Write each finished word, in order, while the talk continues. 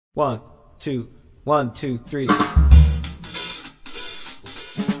One, two, 1, 2, 3.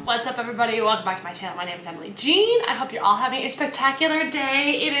 What's up, everybody? Welcome back to my channel. My name is Emily Jean. I hope you're all having a spectacular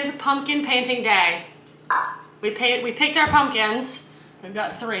day. It is pumpkin painting day. We picked our pumpkins. We've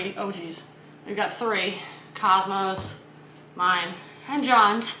got three. Oh geez. We've got three. Cosmo's, mine, and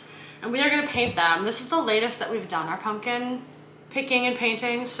John's. And we are gonna paint them. This is the latest that we've done our pumpkin picking and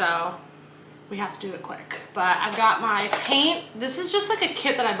painting, so we have to do it quick. But I've got my paint. This is just like a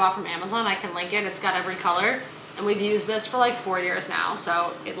kit that I bought from Amazon. I can link it. It's got every color. And we've used this for like 4 years now,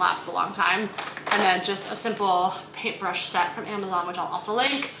 so it lasts a long time. And then just a simple paintbrush set from Amazon, which I'll also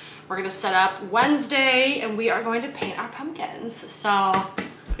link. We're gonna set up Wednesday and we are going to paint our pumpkins. So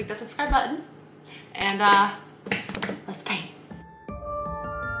click that subscribe button and let's paint.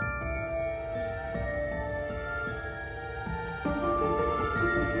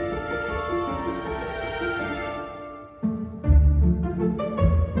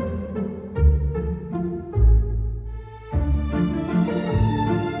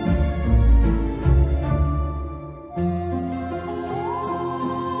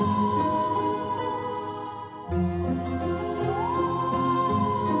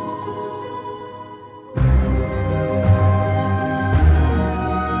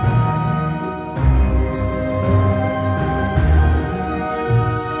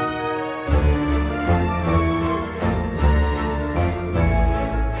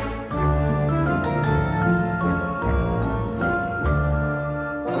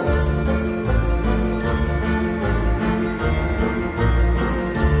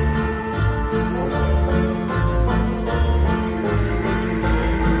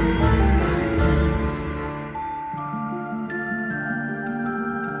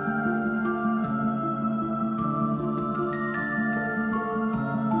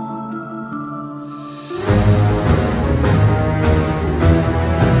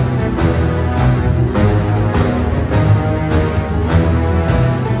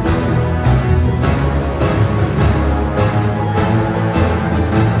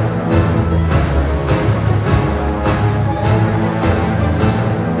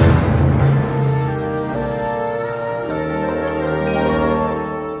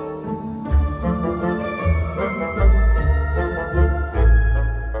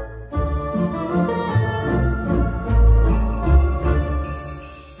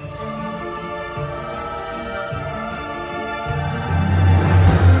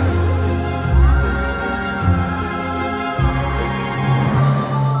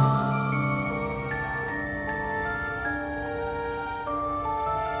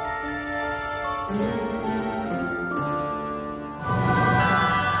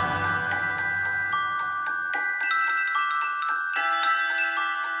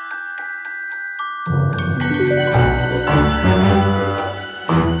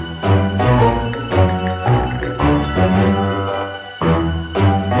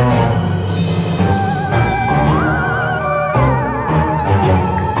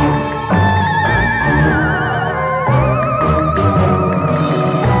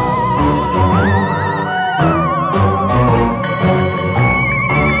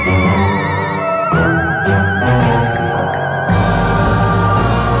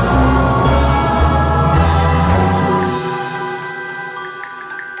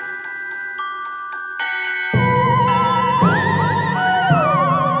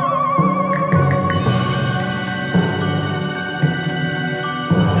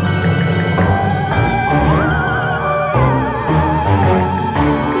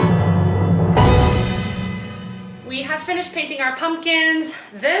 Painting our pumpkins.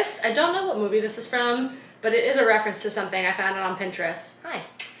 This, I don't know what movie this is from, but it is a reference to something. I found it on Pinterest. Hi.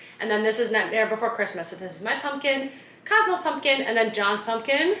 And then this is Nightmare Before Christmas. So this is my pumpkin, Cosmo's pumpkin, and then John's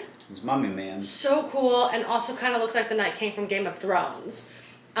pumpkin. It's Mummy Man. So cool, and also kind of looks like the Night King from Game of Thrones.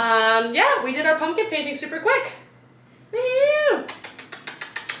 Yeah, we did our pumpkin painting super quick. Woo!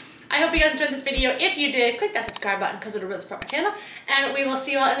 I hope you guys enjoyed this video. If you did, click that subscribe button because it'll really support my channel. And we will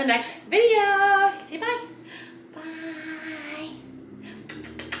see you all in the next video. See you, bye.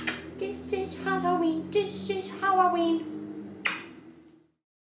 This is Halloween, this is Halloween.